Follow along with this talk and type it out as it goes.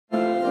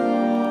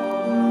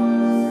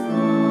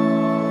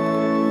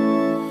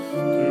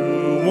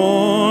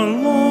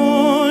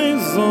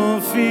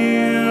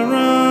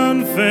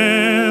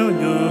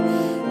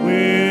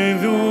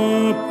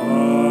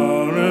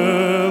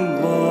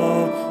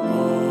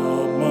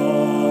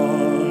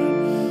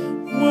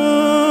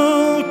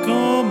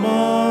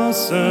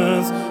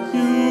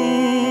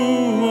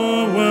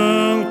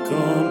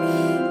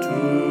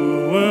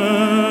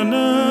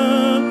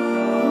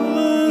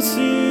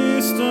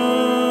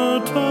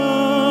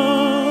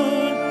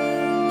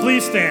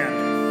Please stand.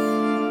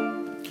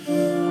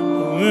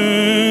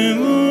 Alleluia,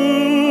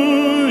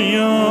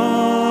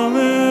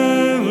 alleluia.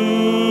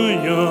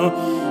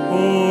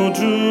 Oh,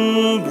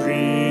 to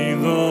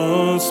breathe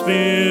the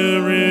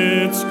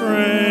Spirit's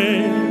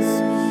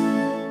grace.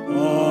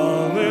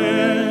 Alleluia,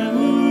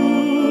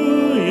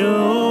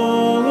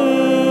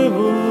 alleluia.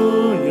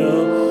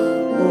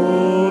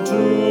 Oh,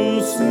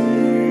 to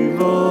see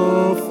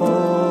the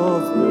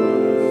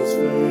Father's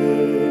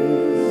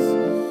face.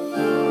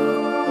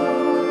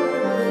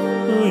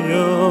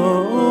 Alleluia,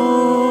 oh,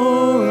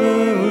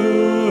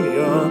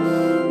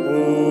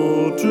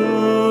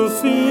 to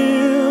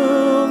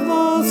feel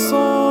the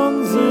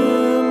song's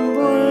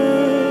embrace.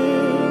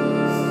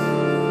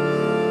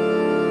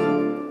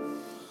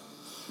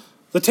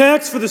 The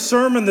text for the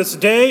sermon this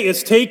day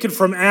is taken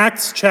from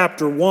Acts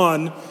chapter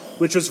 1,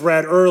 which was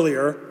read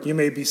earlier. You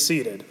may be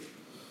seated.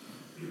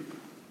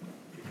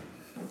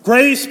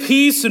 Grace,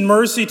 peace, and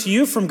mercy to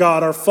you from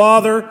God our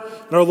Father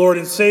and our Lord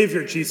and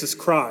Savior, Jesus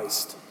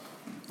Christ.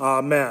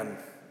 Amen.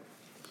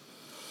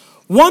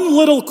 One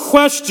little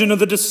question of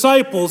the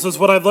disciples is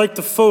what I'd like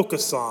to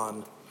focus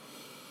on.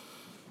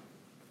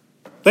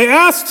 They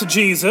asked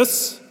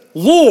Jesus,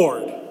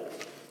 Lord,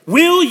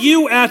 will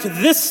you at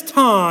this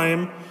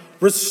time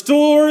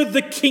restore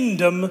the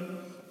kingdom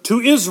to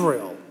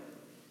Israel?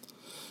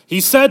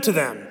 He said to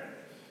them,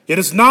 it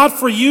is not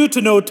for you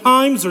to know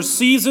times or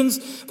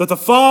seasons that the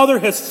Father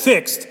has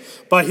fixed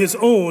by his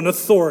own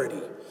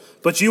authority,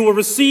 but you will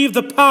receive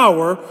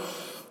power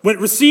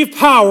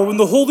when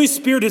the Holy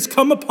Spirit has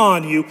come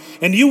upon you,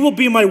 and you will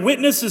be my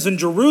witnesses in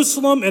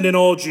Jerusalem and in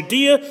all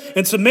Judea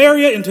and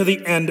Samaria and to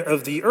the end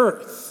of the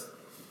earth.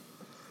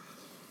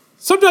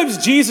 Sometimes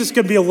Jesus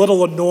can be a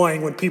little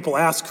annoying when people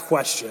ask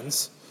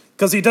questions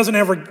because he doesn't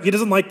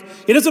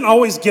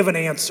always give an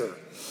answer.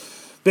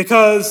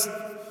 Because,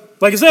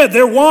 like I said,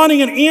 they're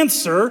wanting an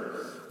answer.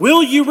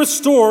 Will you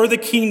restore the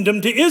kingdom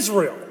to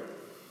Israel?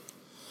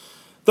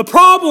 The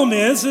problem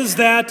is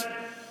that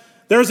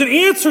there's an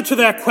answer to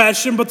that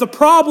question, but the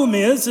problem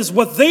is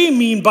what they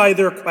mean by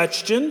their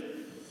question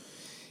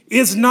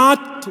is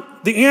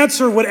not, the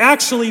answer would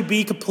actually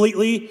be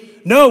completely,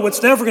 no,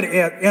 it's never going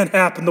to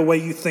happen the way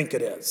you think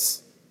it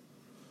is.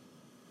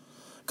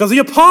 Because the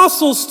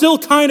apostles still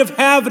kind of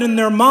have it in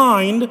their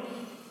mind,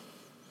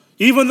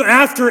 even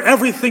after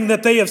everything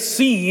that they have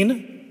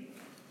seen,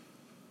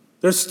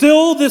 there's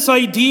still this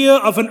idea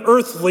of an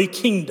earthly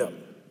kingdom.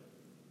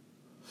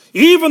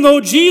 Even though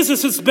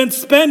Jesus has been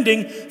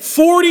spending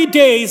 40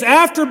 days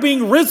after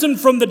being risen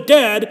from the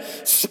dead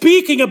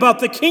speaking about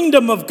the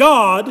kingdom of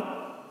God,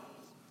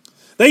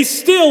 they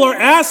still are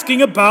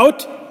asking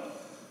about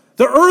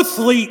the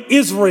earthly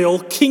Israel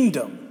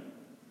kingdom.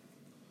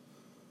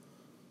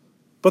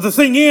 But the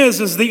thing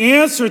is the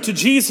answer to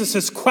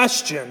Jesus'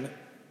 question,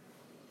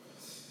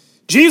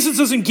 Jesus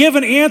doesn't give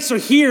an answer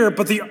here,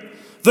 but the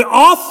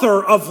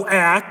author of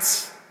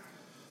Acts,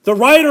 the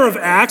writer of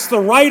Acts, the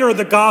writer of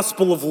the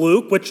Gospel of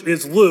Luke, which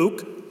is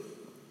Luke,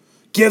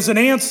 gives the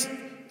answer.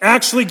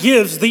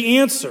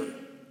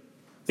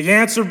 The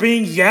answer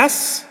being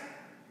yes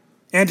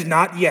and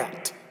not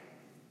yet.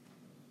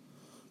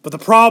 But the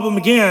problem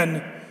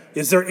again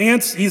is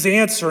he's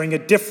answering a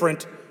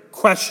different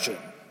question.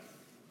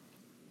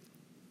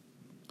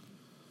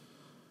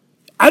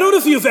 I don't know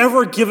if you've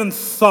ever given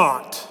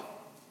thought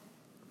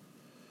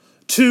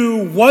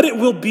to what it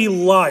will be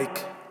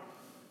like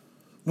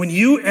when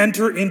you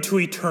enter into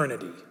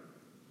eternity.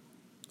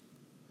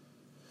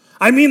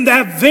 I mean,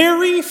 that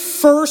very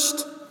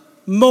first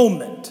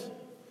moment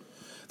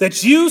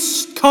that you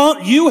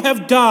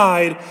have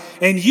died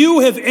and you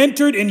have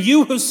entered and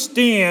you have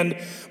stand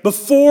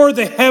before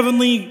the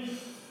heavenly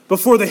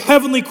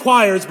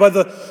choirs by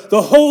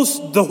the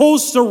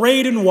hosts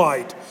arrayed in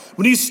white,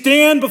 when you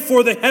stand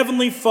before the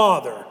Heavenly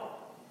Father,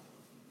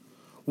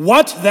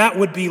 what that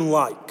would be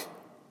like.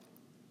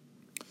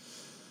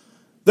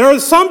 There are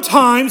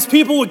sometimes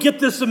people will get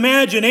this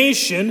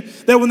imagination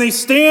that when they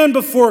stand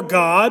before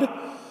God,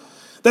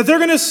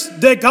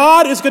 that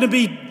God is going to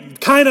be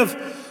kind of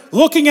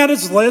looking at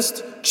his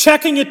list,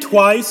 checking it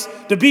twice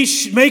to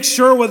make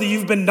sure whether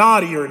you've been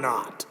naughty or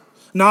not,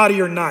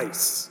 naughty or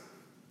nice.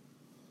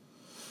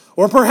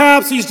 Or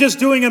perhaps he's just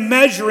doing a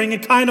measuring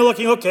and kind of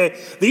looking, okay,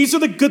 these are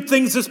the good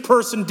things this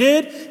person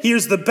did.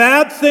 Here's the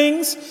bad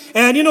things.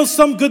 And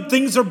some good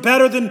things are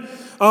better than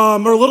are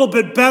a little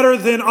bit better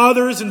than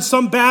others, and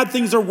some bad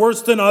things are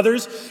worse than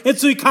others. And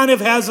so he kind of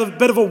has a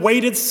bit of a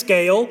weighted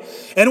scale.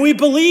 And we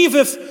believe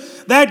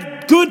if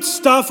that good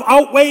stuff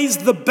outweighs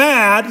the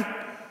bad,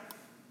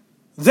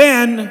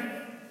 then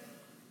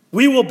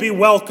we will be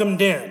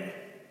welcomed in.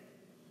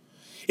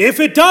 If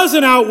it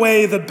doesn't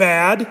outweigh the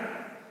bad,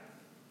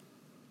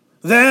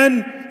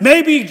 then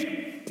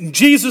maybe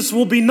Jesus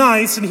will be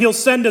nice and he'll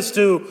send us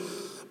to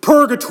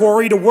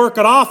purgatory to work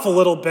it off a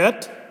little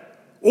bit,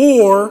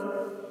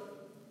 or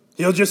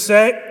he'll just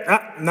say,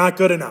 not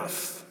good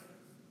enough.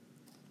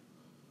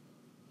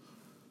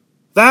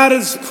 That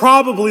is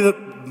probably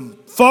the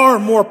far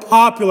more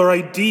popular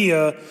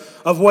idea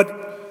of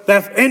what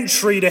that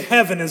entry to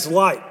heaven is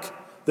like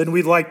than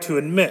we'd like to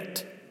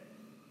admit.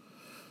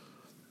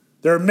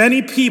 There are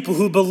many people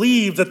who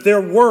believe that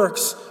their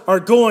works are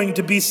going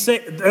to be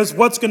as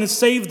what's going to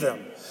save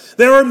them.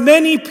 There are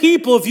many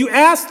people, if you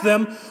ask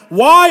them,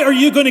 why are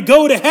you going to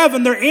go to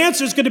heaven? Their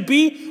answer is going to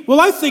be,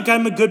 well, I think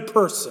I'm a good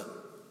person.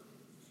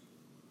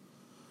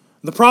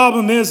 The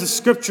problem is, the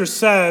Scripture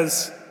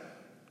says,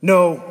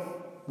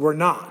 no, we're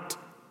not.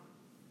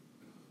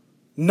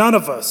 None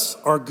of us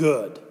are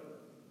good.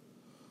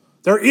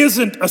 There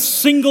isn't a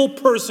single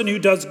person who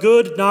does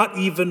good, not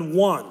even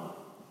one.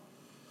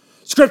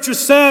 Scripture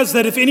says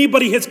that if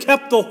anybody has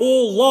kept the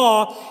whole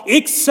law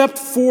except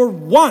for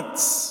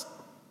once,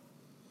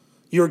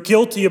 you're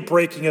guilty of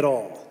breaking it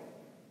all.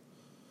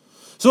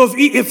 So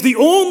if the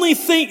only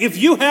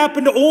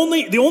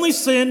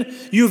sin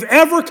you've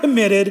ever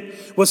committed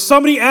was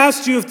somebody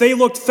asked you if they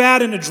looked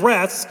fat in a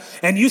dress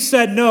and you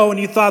said no and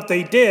you thought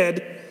they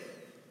did,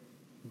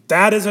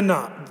 that is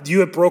enough. You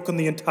have broken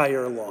the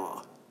entire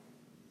law.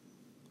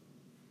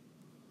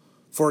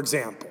 For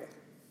example,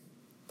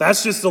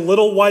 that's just the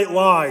little white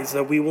lies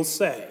that we will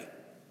say.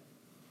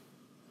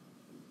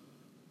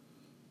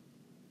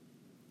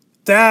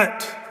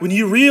 That, when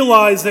you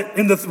realize that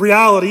in the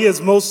reality is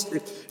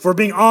if we're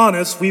being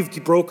honest,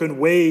 we've broken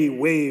way,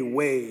 way,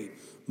 way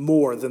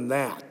more than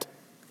that.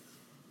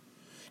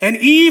 And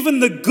even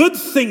the good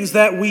things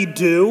that we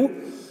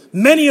do,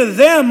 many of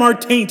them are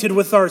tainted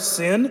with our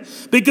sin,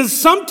 because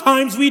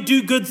sometimes we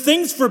do good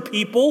things for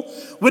people,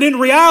 when in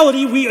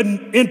reality,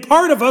 in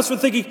part of us, we're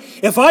thinking,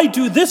 if I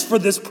do this for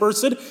this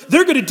person,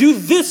 they're going to do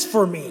this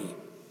for me.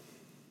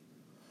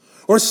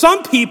 Or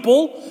some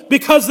people,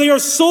 because they are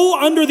so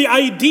under the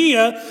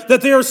idea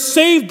that they are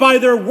saved by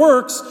their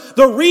works,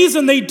 the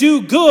reason they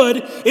do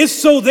good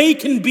is so they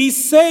can be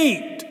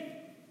saved.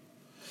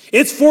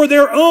 It's for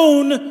their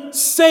own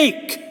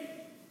sake.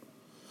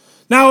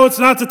 Now, it's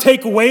not to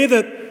take away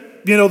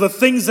that, the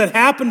things that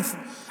happen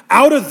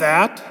out of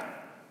that.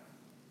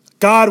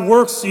 God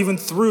works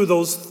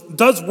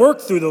does work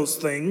through those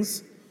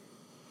things.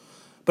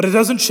 But it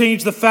doesn't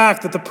change the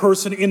fact that the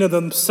person in of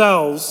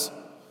themselves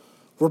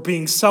were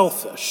being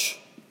selfish.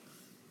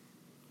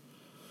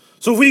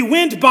 So if we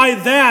went by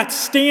that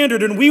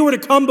standard and we were to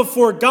come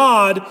before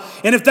God,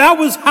 and if that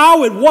was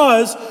how it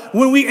was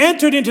when we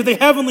entered into the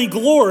heavenly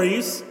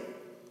glories,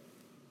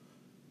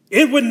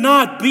 it would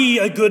not be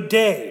a good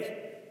day.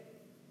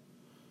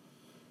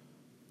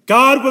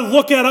 God would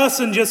look at us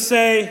and just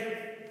say,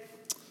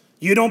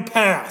 you don't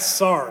pass,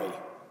 sorry.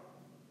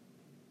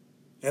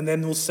 And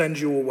then we'll send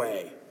you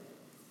away.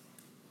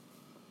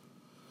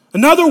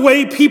 Another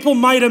way people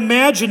might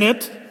imagine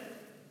it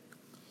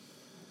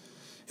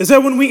is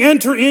that when we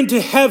enter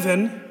into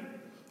heaven,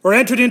 or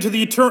enter into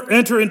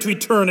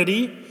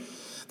eternity,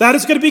 that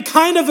is going to be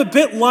kind of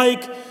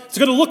it's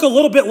going to look a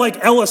little bit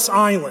like Ellis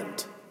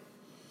Island.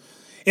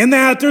 In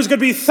that there's going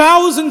to be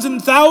thousands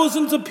and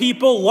thousands of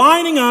people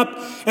lining up,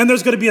 and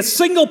there's going to be a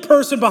single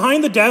person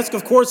behind the desk,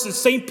 of course, it's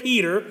St.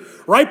 Peter,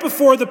 right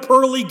before the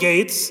pearly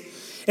gates.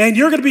 And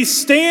you're going to be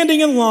standing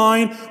in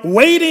line,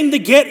 waiting to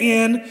get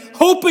in,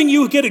 hoping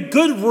you get a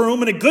good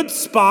room and a good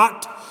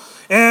spot.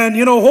 And,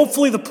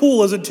 hopefully the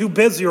pool isn't too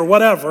busy or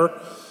whatever.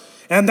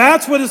 And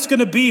that's what it's going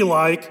to be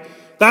like.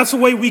 That's the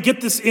way we get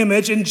this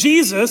image. And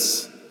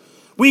Jesus,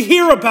 we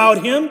hear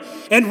about him,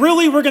 and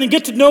really we're going to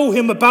get to know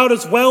him about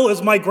as well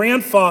as my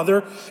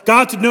grandfather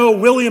got to know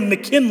William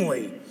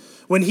McKinley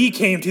when he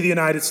came to the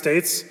United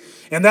States.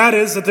 And that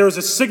is that there was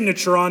a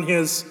signature on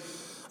his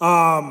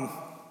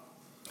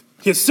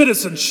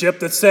citizenship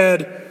that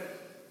said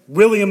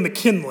William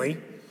McKinley,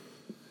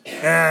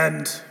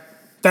 and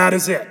that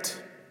is it.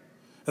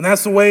 And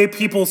that's the way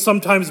people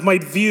sometimes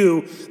might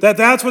view that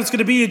that's what it's going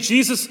to be.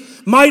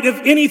 Jesus might,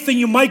 if anything,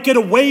 you might get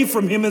away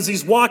from him as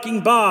he's walking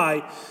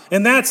by,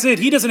 and that's it.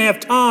 He doesn't have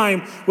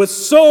time with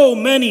so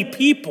many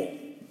people.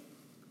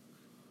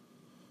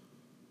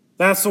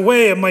 That's the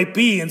way it might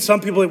be. And some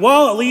people are like,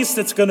 well, at least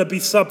it's going to be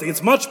something.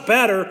 It's much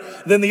better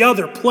than the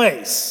other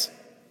place.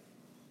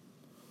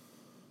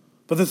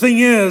 But the thing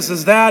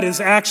is that is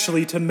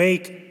actually to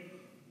make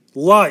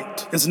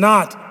light. It's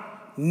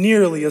not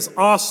nearly as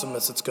awesome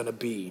as it's going to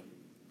be.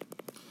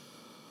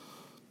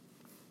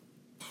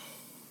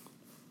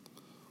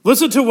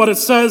 Listen to what it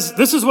says.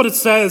 This is what it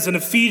says in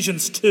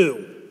Ephesians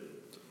 2.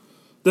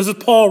 This is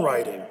Paul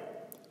writing.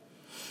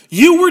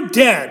 You were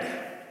dead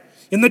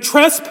in the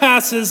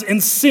trespasses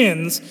and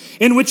sins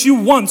in which you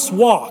once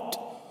walked,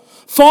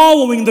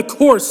 following the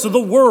course of the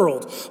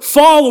world,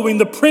 following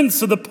the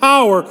prince of the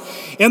power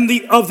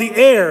of the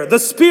air, the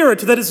spirit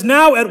that is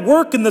now at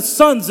work in the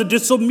sons of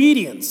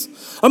disobedience,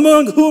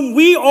 among whom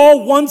we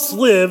all once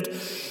lived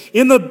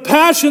in the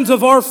passions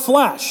of our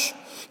flesh,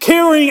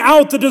 carrying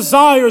out the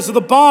desires of the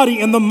body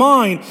and the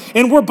mind,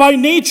 and were by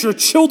nature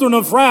children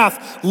of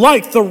wrath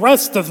like the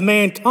rest of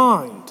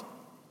mankind.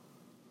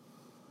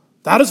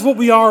 That is what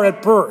we are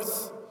at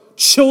birth,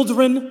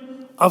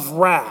 children of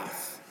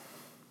wrath.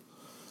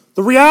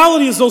 The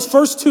reality is those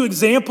first two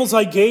examples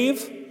I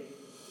gave,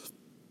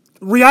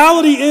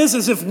 reality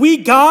is if we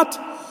got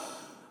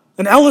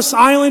an Ellis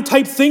Island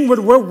type thing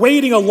where we're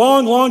waiting a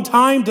long, long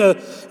time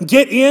to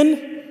get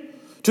in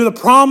to the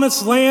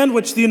promised land,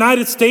 which the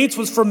United States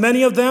was for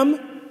many of them,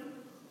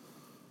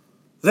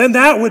 then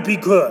that would be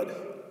good.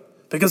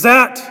 Because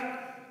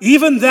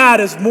even that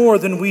is more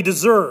than we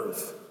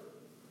deserve.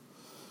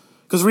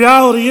 Because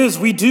reality is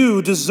we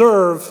do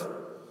deserve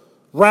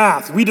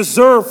wrath. We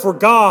deserve for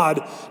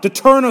God to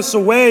turn us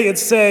away and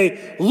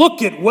say,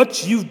 look at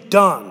what you've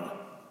done.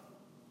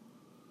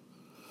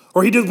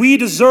 Or we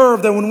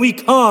deserve that when we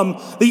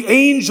come, the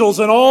angels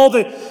and all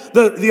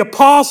the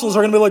apostles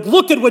are going to be like,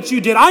 look at what you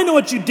did. I know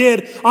what you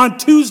did on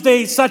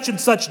Tuesday, such and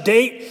such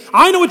date.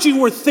 I know what you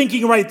were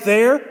thinking right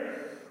there.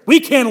 We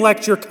can't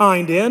elect your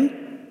kind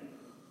in.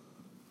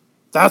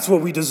 That's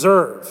what we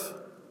deserve.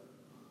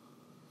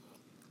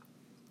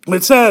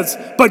 It says,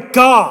 but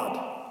God,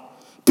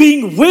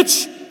 being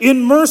rich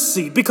in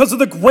mercy, because of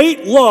the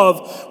great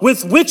love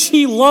with which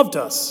he loved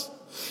us,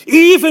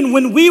 even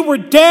when we were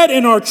dead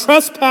in our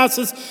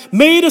trespasses,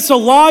 made us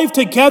alive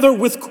together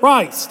with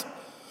Christ.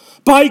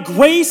 By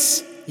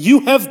grace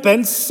you have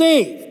been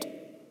saved,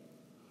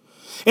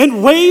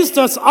 and raised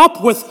us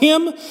up with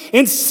him,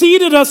 and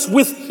seated us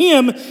with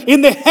him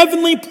in the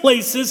heavenly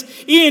places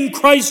in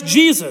Christ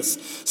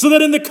Jesus, so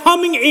that in the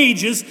coming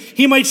ages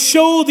he might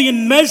show the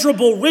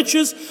immeasurable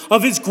riches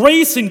of his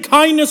grace and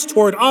kindness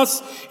toward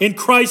us in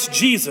Christ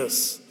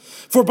Jesus.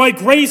 For by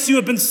grace you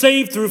have been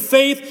saved through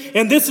faith,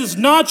 and this is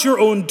not your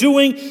own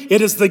doing,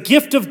 it is the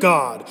gift of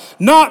God,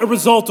 not a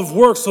result of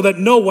works, so that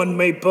no one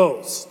may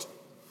boast.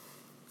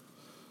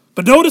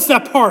 But notice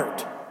that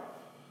part.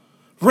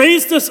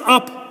 Raised us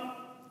up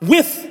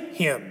with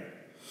him,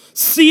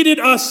 seated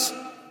us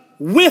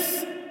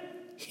with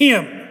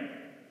him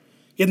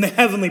in the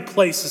heavenly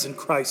places in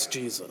Christ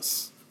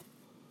Jesus.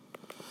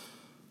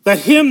 That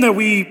hymn that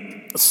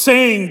we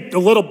sang a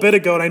little bit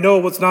ago, and I know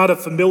it was not a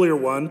familiar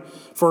one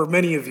for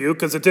many of you,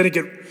 because it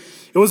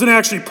wasn't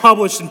actually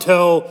published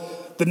until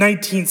the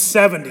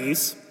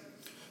 1970s,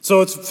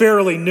 so it's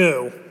fairly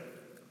new.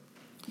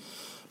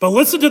 But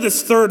listen to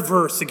this third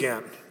verse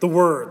again, the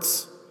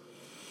words.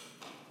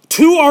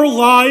 To our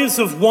lives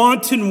of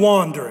wanton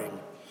wandering,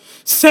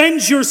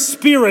 send your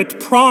spirit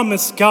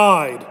promise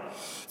guide.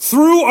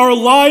 Through our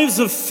lives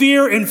of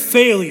fear and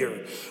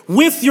failure,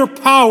 with your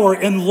power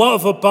and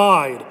love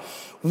abide.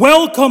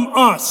 Welcome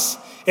us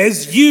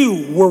as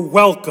you were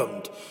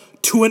welcomed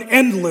to an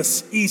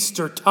endless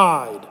Easter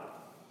tide.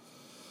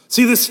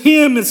 See, this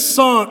hymn is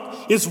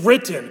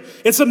written.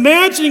 It's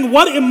imagining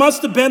what it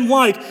must have been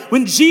like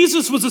when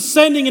Jesus was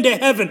ascending into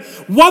heaven,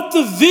 what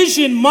the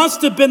vision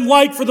must have been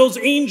like for those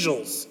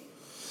angels.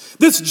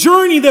 This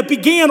journey that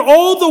began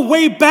all the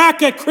way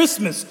back at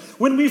Christmas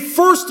when we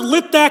first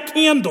lit that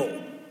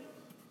candle.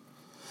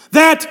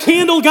 That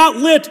candle got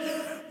lit,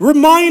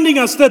 reminding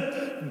us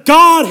that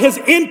God has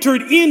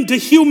entered into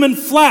human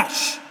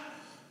flesh.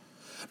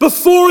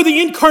 Before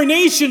the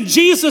incarnation,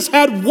 Jesus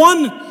had it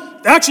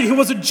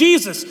wasn't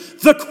Jesus.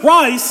 The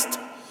Christ,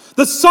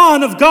 the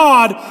Son of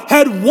God,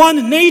 had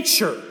one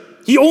nature.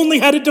 He only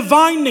had a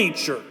divine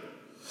nature.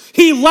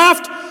 He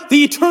left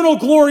the eternal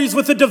glories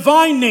with a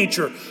divine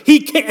nature.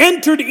 He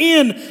entered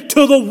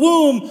into the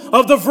womb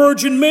of the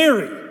Virgin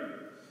Mary.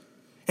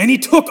 And he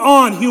took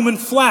on human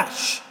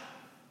flesh.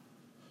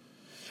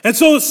 And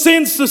so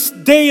since this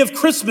day of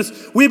Christmas,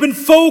 we've been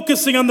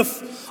focusing on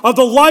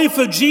the life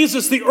of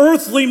Jesus, the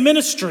earthly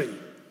ministry.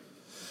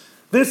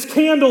 This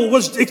candle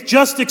was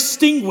just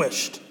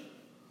extinguished.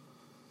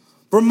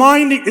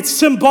 It's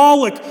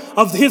symbolic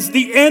of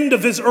the end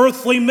of his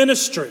earthly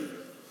ministry.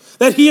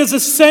 That he has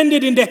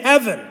ascended into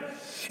heaven.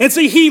 And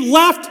see, he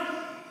left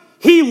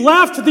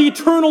the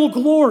eternal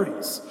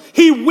glories.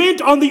 He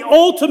went on the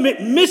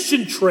ultimate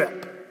mission trip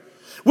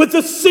with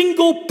the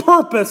single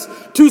purpose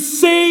to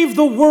save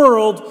the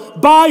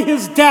world by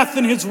his death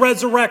and his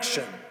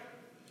resurrection.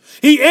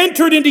 He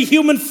entered into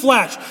human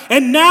flesh,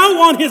 and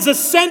now on his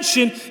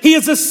ascension, he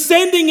is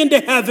ascending into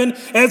heaven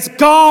as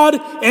God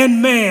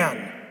and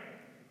man.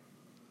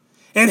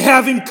 And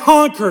having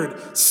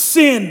conquered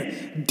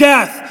sin,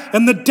 death,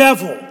 and the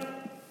devil.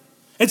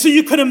 And so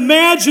you can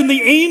imagine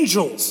the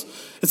angels.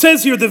 It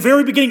says here at the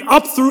very beginning,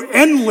 up through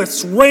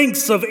endless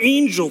ranks of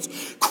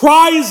angels,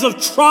 cries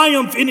of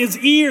triumph in his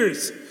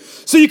ears.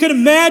 So you can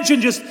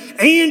imagine just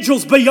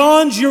angels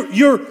beyond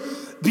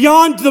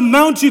beyond the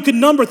amount you can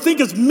number.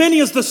 Think as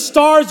many as the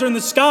stars are in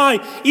the sky,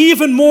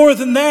 even more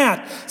than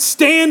that,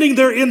 standing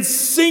there and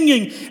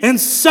singing and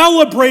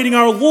celebrating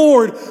our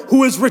Lord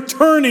who is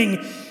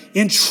returning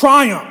in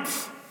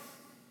triumph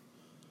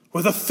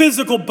with a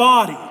physical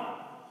body,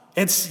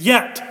 and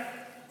yet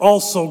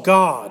also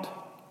God.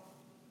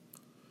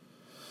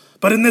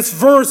 But in this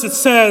verse it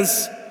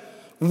says,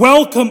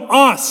 welcome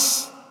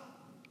us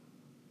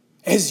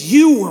as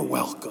you were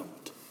welcomed.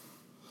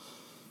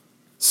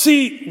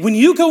 See, when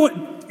you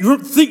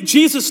think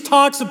Jesus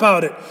talks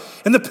about it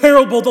in the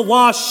parable of the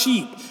lost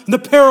sheep, in the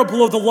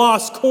parable of the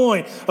lost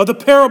coin, or the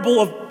parable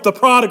of the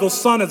prodigal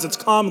son as it's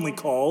commonly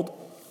called,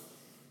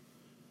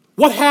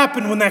 what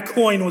happened when that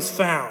coin was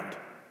found?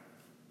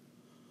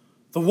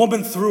 The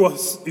woman threw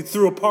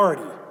a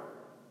party.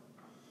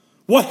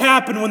 What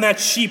happened when that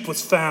sheep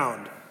was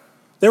found?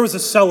 There was a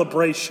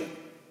celebration.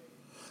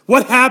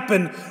 What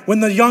happened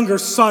when the younger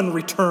son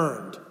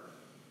returned?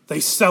 They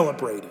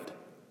celebrated.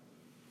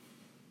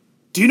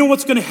 Do you know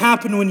what's going to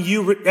happen when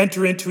you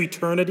enter into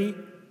eternity?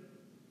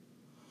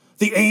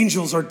 The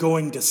angels are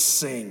going to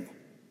sing.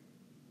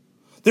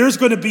 There's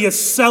going to be a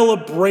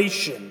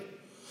celebration.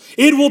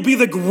 It will be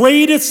the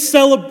greatest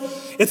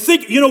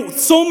celebration.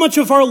 So much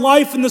of our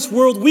life in this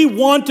world, we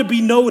want to be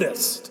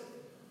noticed.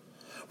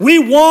 We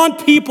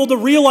want people to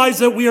realize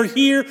that we are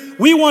here.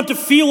 We want to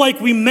feel like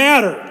we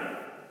matter.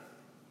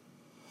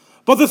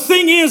 But the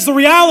thing is, the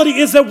reality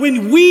is that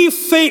when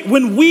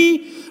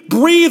we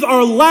breathe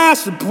our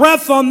last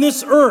breath on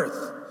this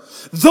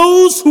earth,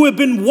 those who have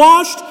been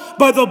washed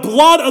by the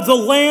blood of the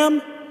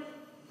Lamb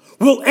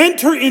will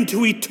enter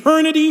into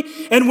eternity.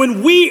 And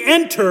when we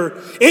enter,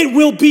 it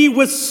will be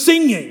with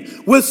singing,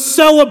 with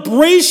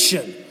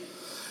celebration.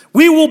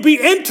 We will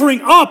be entering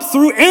up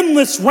through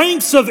endless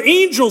ranks of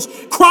angels,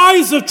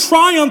 cries of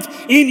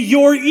triumph in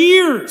your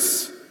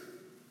ears.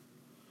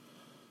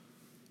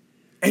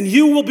 And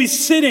you will be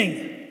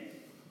sitting.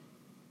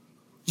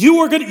 You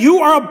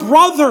are a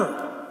brother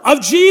of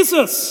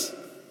Jesus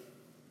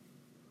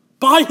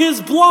by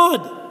his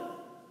blood.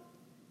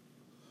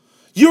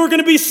 You're going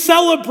to be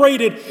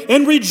celebrated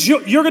and it's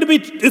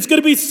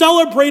going to be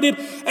celebrated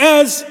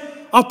as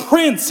a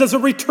prince, as a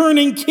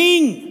returning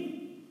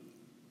king.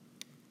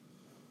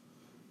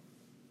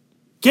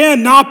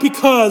 Again, not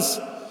because,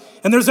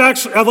 and there's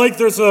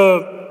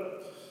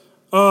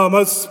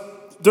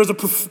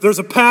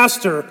a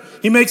pastor,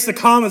 he makes the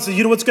comment, so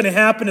you know what's going to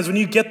happen is when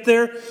you get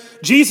there,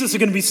 Jesus is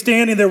going to be he's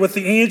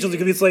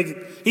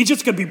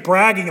just going to be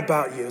bragging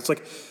about you. It's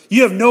like,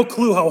 you have no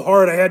clue how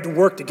hard I had to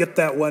work to get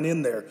that one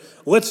in there.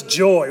 Let's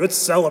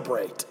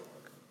celebrate.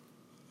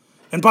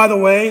 And by the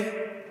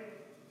way,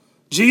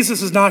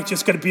 Jesus is not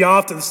just going to be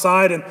off to the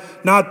side and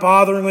not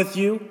bothering with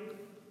you.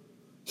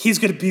 He's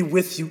going to be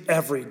with you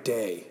every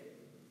day.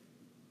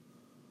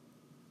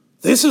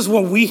 This is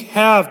what we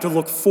have to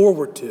look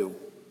forward to.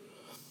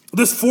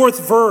 This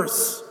fourth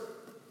verse,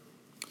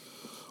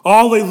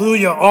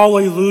 Alleluia,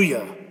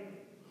 Alleluia.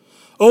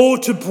 Oh,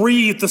 to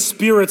breathe the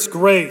Spirit's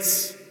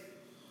grace.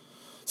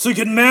 So you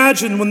can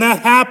imagine when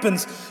that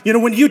happens,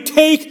 when you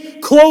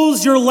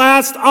close your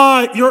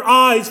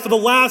eyes for the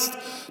last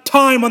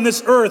time on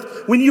this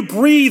earth, when you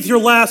breathe your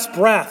last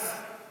breath.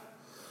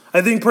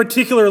 I think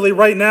particularly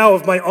right now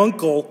of my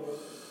uncle,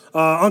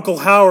 Uncle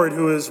Howard,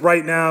 who is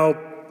right now,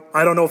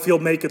 I don't know if he'll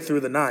make it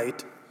through the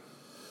night.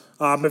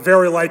 But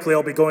very likely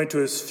I'll be going to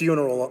his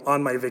funeral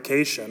on my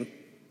vacation.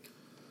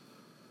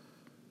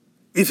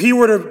 If he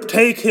were to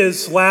take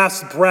his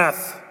last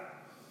breath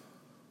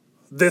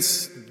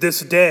this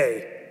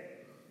day,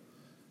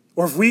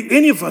 or if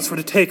any of us were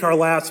to take our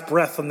last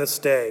breath on this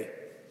day,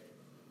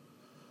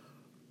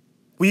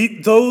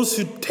 those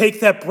who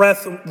take that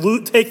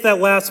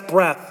last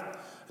breath,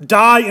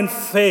 die in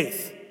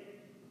faith,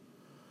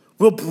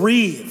 will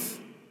breathe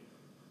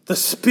the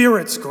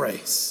Spirit's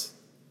grace.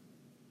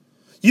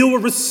 You will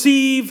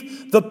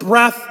receive the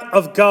breath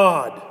of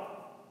God.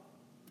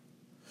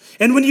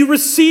 And when you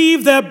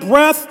receive that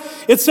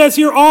breath, it says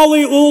here,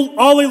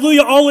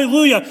 Alleluia,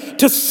 Alleluia,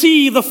 to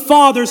see the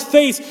Father's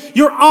face.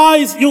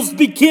 You'll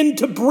begin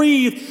to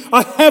breathe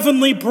a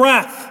heavenly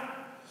breath.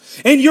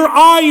 And your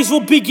eyes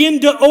will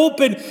begin to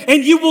open,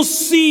 and you will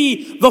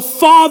see the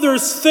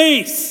Father's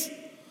face.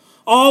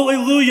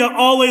 Alleluia,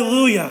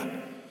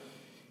 Alleluia.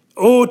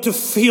 Oh, to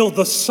feel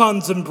the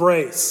Son's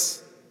embrace.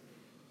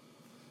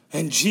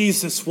 And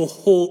Jesus will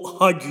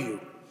hug you,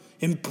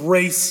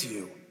 embrace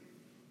you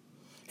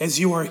as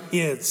you are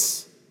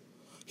his.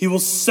 He will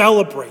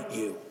celebrate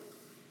you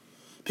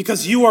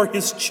because you are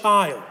his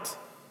child.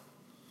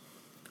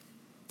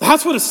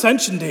 That's what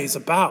Ascension Day is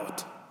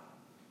about.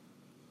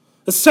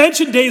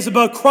 Ascension Day is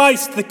about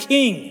Christ the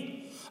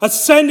King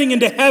ascending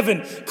into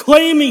heaven,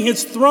 claiming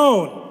his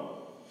throne.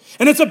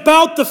 And it's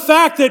about the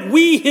fact that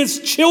we, his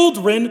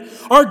children,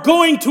 are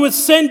going to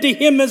ascend to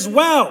him as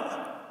well.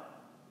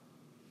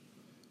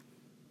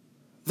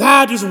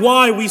 That is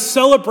why we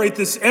celebrate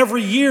this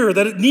every year,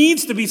 that it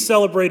needs to be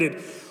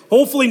celebrated.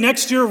 Hopefully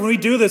next year when we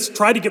do this,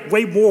 try to get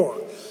way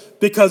more.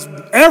 Because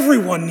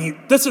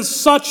this is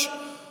such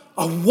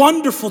a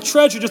wonderful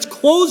treasure. Just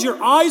close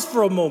your eyes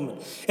for a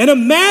moment and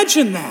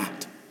imagine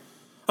that.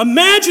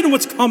 Imagine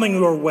what's coming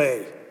your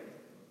way.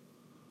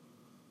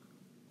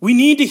 We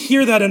need to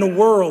hear that in a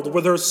world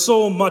where there's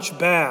so much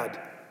bad.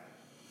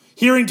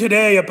 Hearing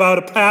today about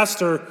a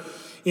pastor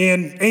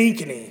in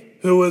Ankeny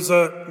who was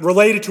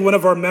related to one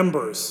of our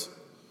members,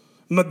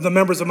 the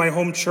members of my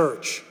home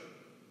church.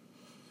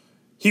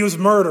 He was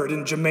murdered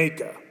in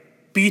Jamaica,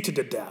 beaten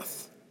to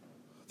death.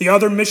 The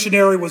other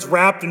missionary was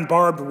wrapped in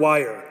barbed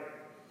wire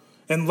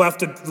and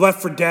left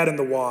for dead in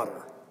the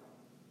water.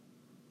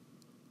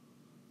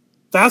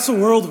 That's the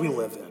world we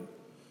live in.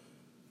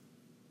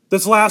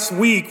 This last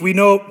week, we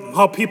know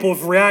how people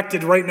have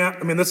reacted right now.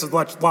 I mean, this is a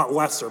lot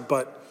lesser,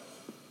 but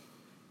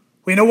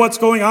we know what's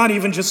going on,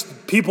 even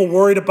just people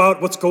worried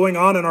about what's going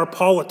on in our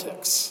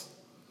politics.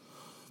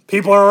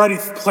 People are already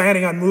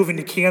planning on moving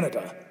to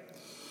Canada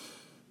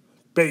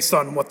based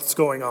on what's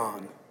going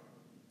on.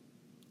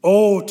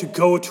 Oh, to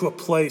go to a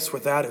place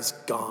where that is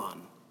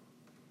gone.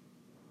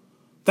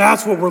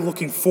 That's what we're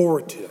looking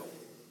forward to.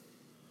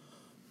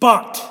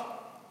 But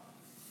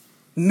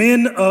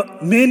men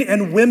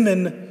and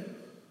women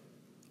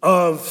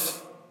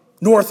of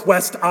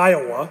Northwest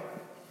Iowa,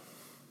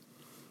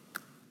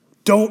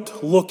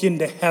 don't look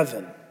into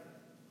heaven.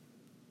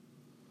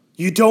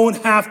 You don't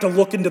have to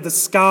look into the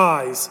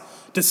skies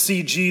to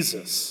see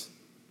Jesus.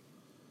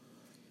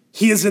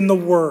 He is in the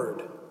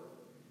Word.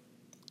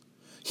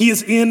 He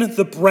is in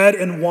the bread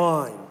and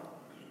wine.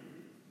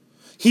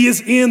 He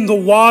is in the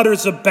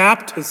waters of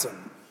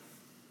baptism.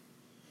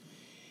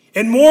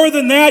 And more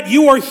than that,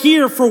 you are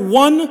here for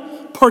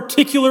one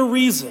particular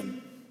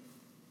reason.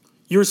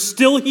 You're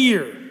still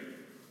here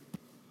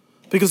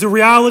because the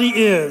reality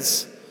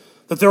is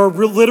that there are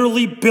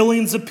literally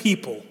billions of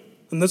people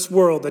in this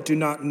world that do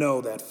not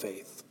know that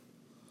faith.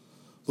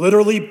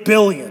 Literally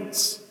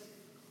billions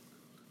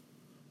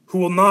who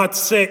will not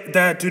say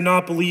that do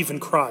not believe in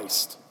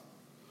Christ.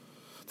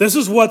 This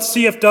is what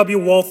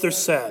C.F.W. Walther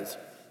says.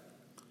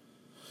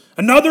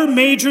 Another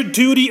major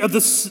duty of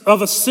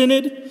a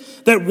synod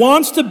that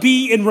wants to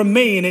be and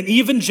remain an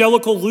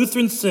evangelical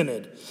Lutheran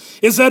synod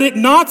is that it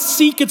not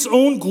seek its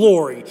own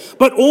glory,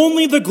 but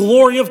only the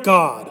glory of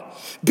God,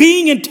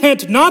 being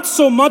intent not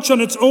so much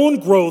on its own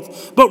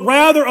growth, but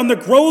rather on the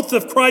growth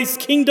of Christ's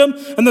kingdom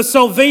and the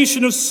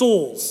salvation of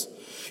souls.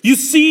 You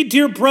see,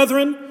 dear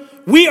brethren,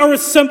 we are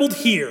assembled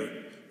here,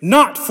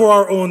 not for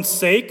our own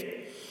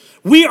sake.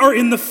 We are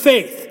in the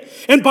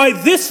faith, and by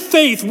this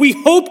faith we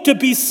hope to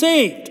be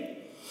saved.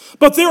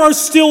 But there are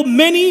still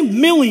many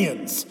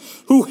millions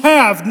who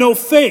have no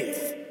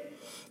faith.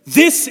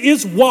 This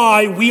is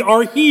why we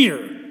are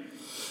here,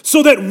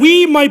 so that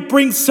we might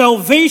bring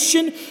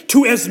salvation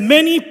to as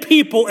many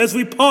people as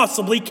we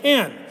possibly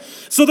can,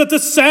 so that the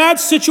sad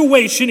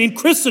situation in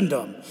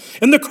Christendom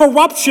and the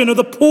corruption of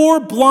the poor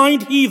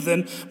blind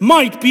heathen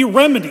might be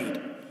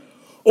remedied.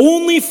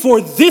 Only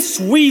for this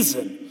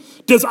reason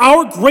does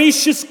our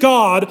gracious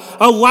God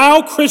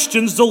allow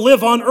Christians to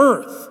live on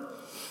earth,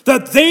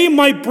 that they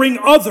might bring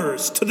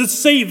others to the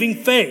saving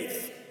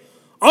faith.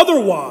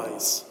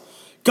 Otherwise,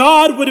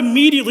 God would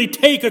immediately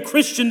take a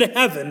Christian to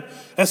heaven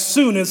as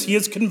soon as he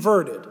is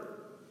converted.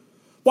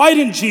 Why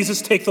didn't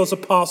Jesus take those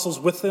apostles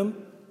with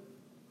him?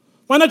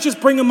 Why not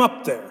just bring them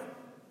up there?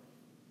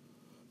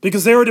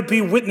 Because they were to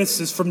be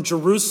witnesses from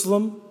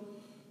Jerusalem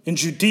and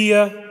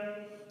Judea,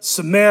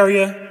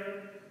 Samaria,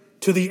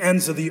 to the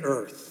ends of the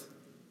earth.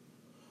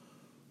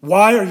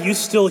 Why are you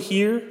still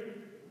here?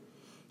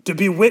 To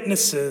be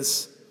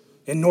witnesses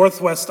in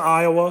Northwest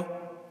Iowa,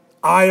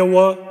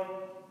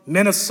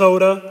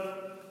 Minnesota,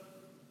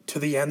 to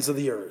the ends of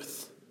the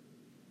earth.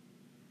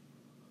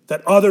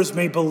 That others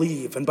may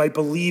believe, and by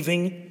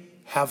believing,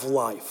 have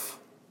life.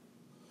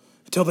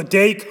 Until the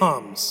day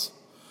comes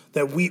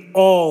that we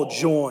all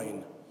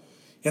join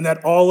in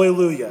that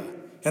Alleluia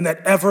and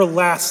that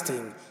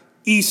everlasting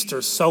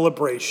Easter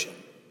celebration.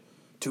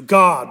 To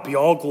God be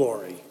all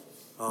glory.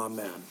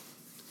 Amen.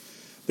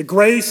 The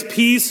grace,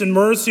 peace, and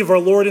mercy of our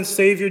Lord and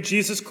Savior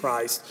Jesus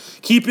Christ,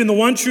 keeping the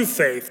one true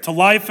faith to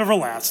life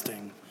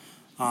everlasting.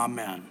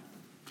 Amen.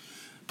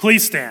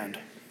 Please stand.